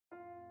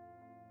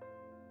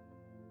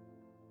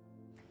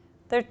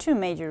There are two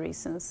major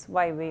reasons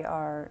why we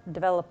are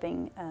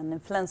developing an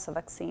influenza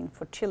vaccine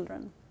for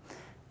children.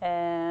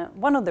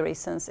 One of the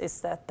reasons is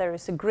that there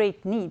is a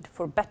great need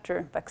for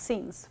better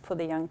vaccines for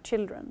the young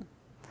children.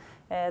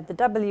 The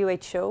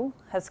WHO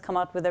has come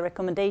out with a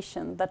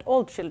recommendation that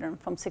all children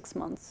from 6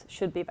 months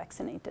should be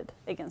vaccinated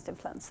against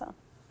influenza.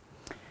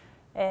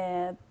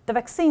 The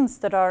vaccines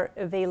that are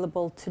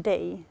available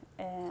today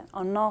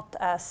are not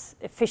as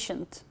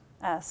efficient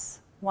as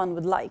one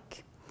would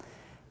like.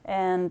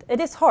 And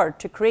it is hard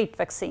to create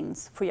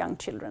vaccines for young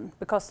children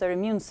because their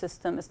immune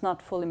system is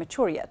not fully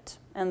mature yet,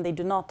 and they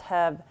do not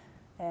have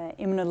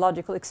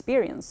immunological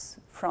experience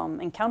from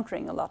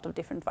encountering a lot of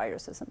different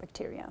viruses and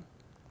bacteria.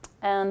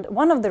 And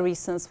one of the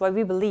reasons why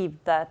we believe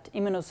that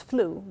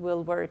immunosflu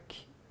will work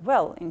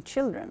well in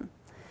children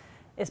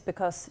is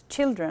because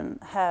children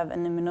have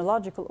an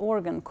immunological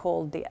organ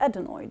called the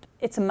adenoid.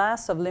 It's a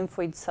mass of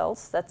lymphoid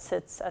cells that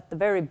sits at the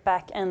very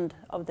back end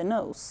of the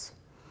nose.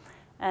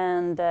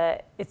 And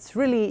it's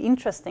really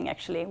interesting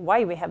actually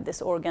why we have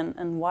this organ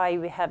and why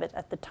we have it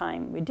at the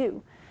time we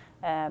do.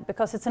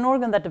 Because it's an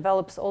organ that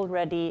develops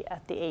already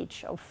at the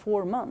age of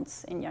 4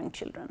 months in young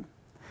children.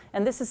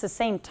 And this is the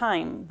same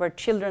time where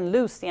children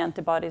lose the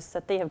antibodies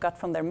that they have got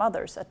from their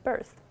mothers at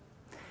birth.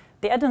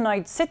 The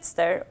adenoid sits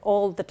there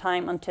all the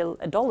time until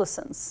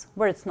adolescence,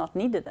 where it's not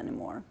needed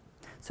anymore.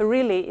 So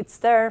really, it's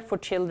there for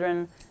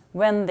children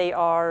when they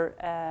are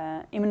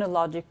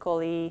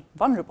immunologically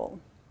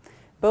vulnerable.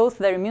 Both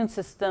their immune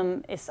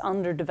system is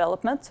under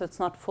development, so it's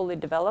not fully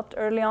developed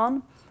early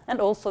on,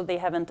 and also they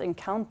haven't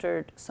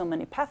encountered so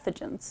many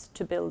pathogens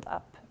to build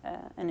up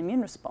an immune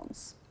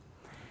response.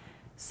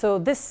 So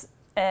this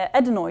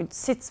adenoid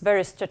sits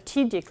very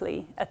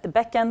strategically at the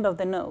back end of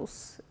the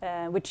nose,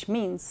 which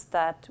means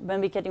that when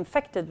we get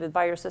infected with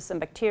viruses and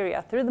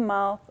bacteria through the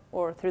mouth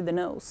or through the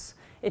nose,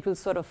 it will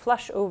sort of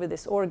flush over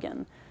this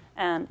organ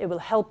and it will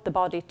help the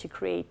body to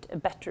create a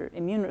better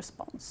immune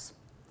response.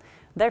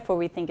 Therefore,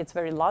 we think it's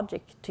very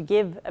logical to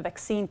give a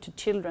vaccine to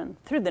children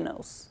through the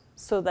nose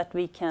so that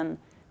we can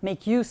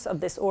make use of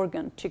this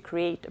organ to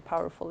create a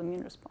powerful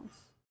immune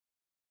response.